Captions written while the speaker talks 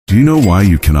Do you know why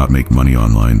you cannot make money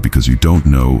online because you don't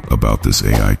know about this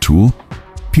AI tool?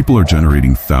 People are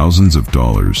generating thousands of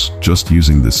dollars just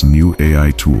using this new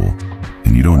AI tool,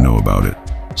 and you don't know about it.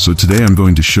 So today I'm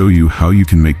going to show you how you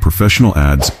can make professional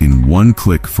ads in one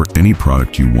click for any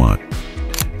product you want.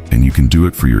 And you can do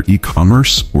it for your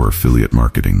e-commerce or affiliate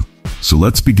marketing. So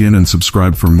let's begin and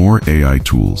subscribe for more AI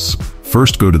tools.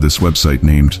 First, go to this website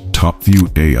named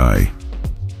TopView AI.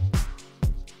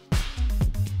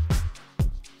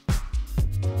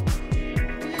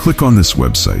 Click on this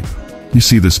website. You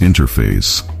see this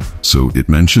interface. So it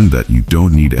mentioned that you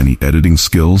don't need any editing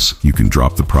skills. You can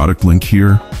drop the product link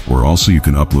here, or also you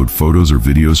can upload photos or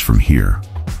videos from here.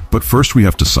 But first we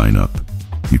have to sign up.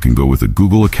 You can go with a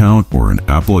Google account or an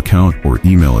Apple account or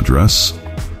email address.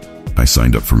 I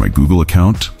signed up for my Google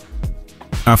account.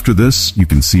 After this, you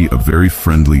can see a very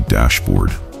friendly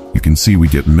dashboard. You can see we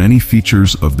get many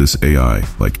features of this AI,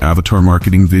 like avatar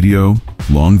marketing video,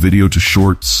 long video to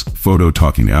shorts, photo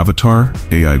talking avatar,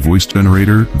 AI voice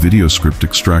generator, video script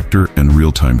extractor, and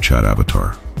real-time chat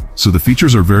avatar. So the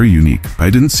features are very unique. I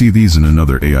didn't see these in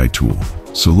another AI tool.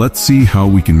 So let's see how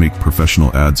we can make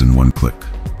professional ads in one click.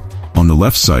 On the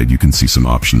left side, you can see some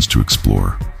options to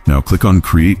explore. Now click on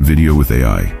Create Video with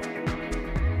AI.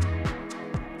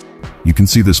 You can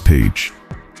see this page.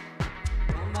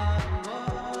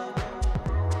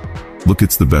 Look,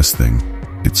 it's the best thing.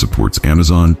 It supports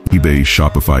Amazon, eBay,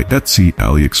 Shopify, Etsy,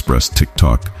 AliExpress,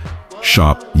 TikTok,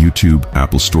 Shop, YouTube,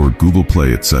 Apple Store, Google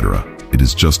Play, etc. It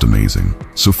is just amazing.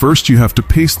 So first you have to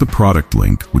paste the product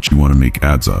link which you want to make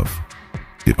ads of.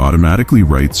 It automatically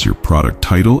writes your product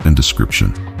title and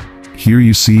description. Here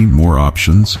you see more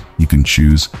options. You can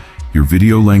choose your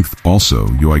video length. Also,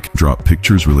 I can drop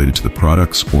pictures related to the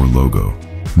products or logo.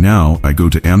 Now I go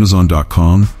to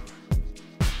Amazon.com.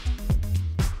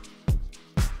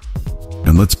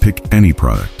 And let's pick any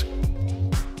product.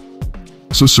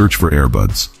 So search for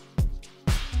earbuds.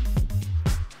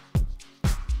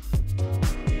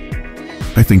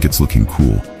 I think it's looking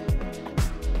cool.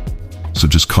 So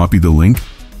just copy the link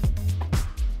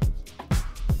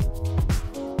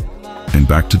and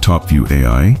back to TopView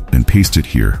AI and paste it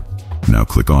here. Now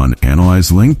click on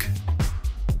Analyze Link.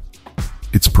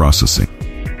 It's processing.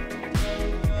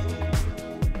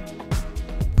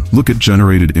 Look at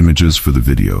generated images for the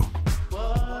video.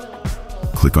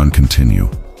 Click on Continue.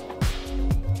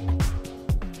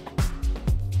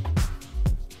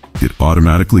 It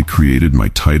automatically created my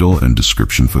title and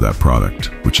description for that product,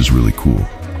 which is really cool.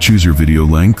 Choose your video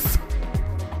length.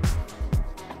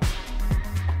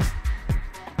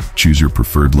 Choose your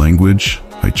preferred language.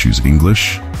 I choose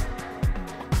English.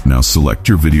 Now select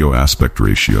your video aspect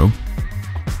ratio.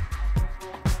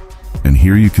 And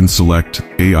here you can select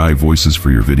AI voices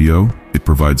for your video. It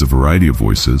provides a variety of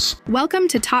voices. Welcome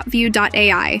to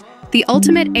TopView.ai, the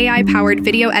ultimate AI-powered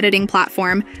video editing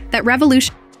platform that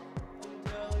revolutionizes.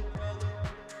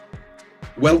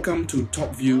 Welcome to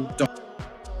TopView.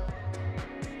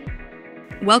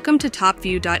 Welcome to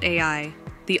TopView.ai,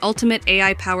 the ultimate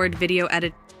AI-powered video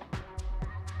edit.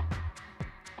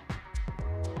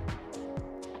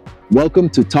 Welcome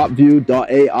to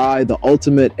TopView.ai, the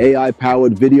ultimate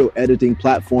AI-powered video editing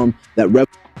platform that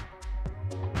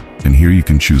And here you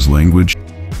can choose language,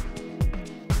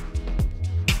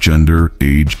 gender,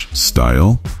 age,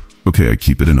 style. Okay, I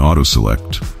keep it in auto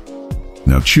select.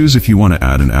 Now choose if you want to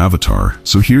add an avatar.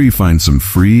 So here you find some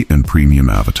free and premium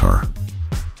avatar.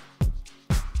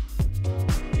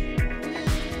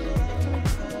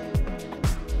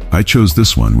 I chose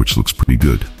this one, which looks pretty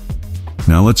good.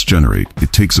 Now let's generate.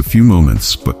 It takes a few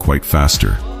moments, but quite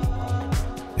faster.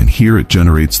 And here it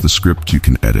generates the script you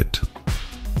can edit.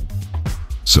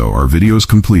 So our video is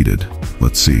completed.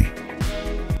 Let's see.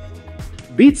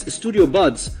 Beats Studio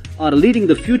Buds are leading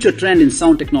the future trend in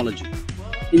sound technology.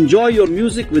 Enjoy your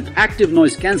music with active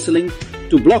noise cancelling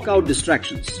to block out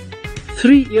distractions.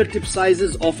 3 ear tip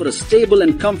sizes offer a stable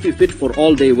and comfy fit for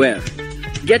all-day wear.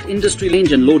 Get industry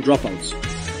range and low dropouts.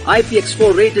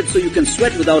 IPX4 rated so you can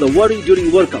sweat without a worry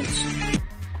during workouts.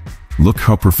 Look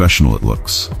how professional it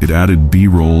looks. It added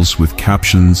B-rolls with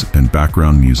captions and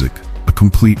background music. A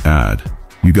complete ad.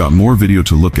 You got more video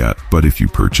to look at, but if you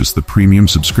purchase the premium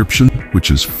subscription,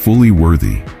 which is fully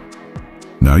worthy,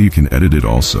 now you can edit it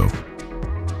also.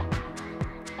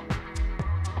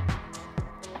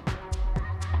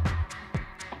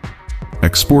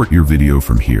 Export your video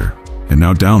from here, and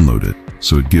now download it,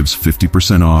 so it gives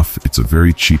 50% off. It's a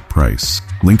very cheap price.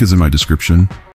 Link is in my description.